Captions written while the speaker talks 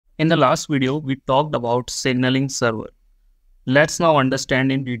In the last video, we talked about signaling server. Let's now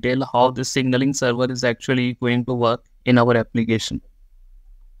understand in detail how this signaling server is actually going to work in our application.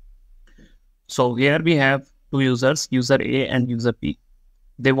 So here we have two users, user A and user B.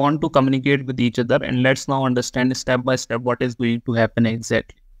 They want to communicate with each other, and let's now understand step by step what is going to happen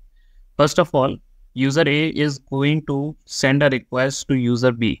exactly. First of all, user A is going to send a request to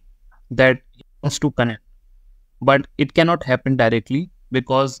user B that he wants to connect, but it cannot happen directly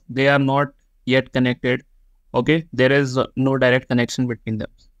because they are not yet connected. Okay, there is no direct connection between them,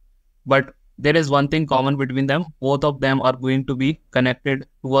 but there is one thing common between them. Both of them are going to be connected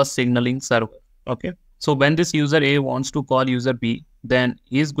to a signaling server. Okay, so when this user A wants to call user B, then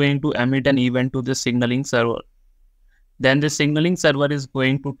he is going to emit an event to the signaling server. Then the signaling server is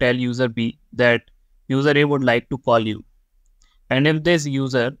going to tell user B that user A would like to call you. And if this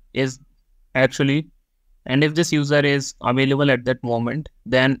user is available at that moment,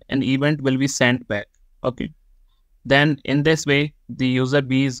 then an event will be sent back. Okay. Then in this way, the user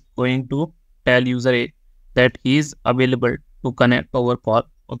B is going to tell user A that he is available to connect over call.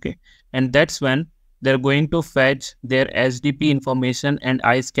 Okay. And that's when they're going to fetch their SDP information and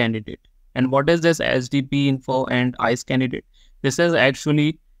ICE candidate. And what is this SDP info and ICE candidate? This is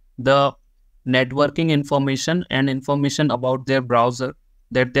actually the networking information and information about their browser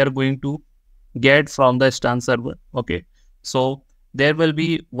that they're going to get from the STAN server. Okay, so there will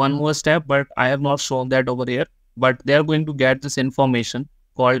be one more step, but I have not shown that over here. But they are going to get this information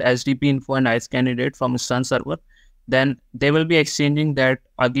called SDP info and ICE candidate from STAN server. Then they will be exchanging that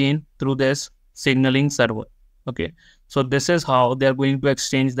again through this signaling server. Okay, so this is how they are going to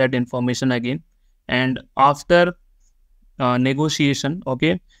exchange that information again. And after negotiation,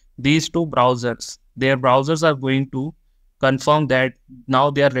 okay, these two browsers, their browsers are going to confirm that now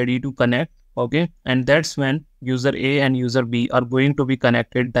they are ready to connect. Okay, and that's when user A and user B are going to be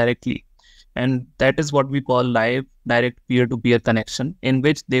connected directly, and that is what we call live direct peer-to-peer connection, in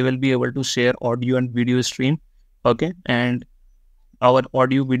which they will be able to share audio and video stream. Okay, and our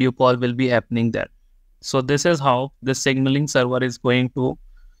audio video call will be happening there. So this is how the signaling server is going to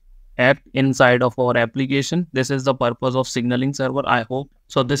act inside of our application. This is the purpose of signaling server, I hope.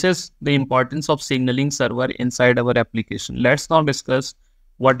 So this is the importance of signaling server inside our application. Let's now discuss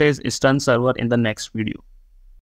what is STAN server in the next video.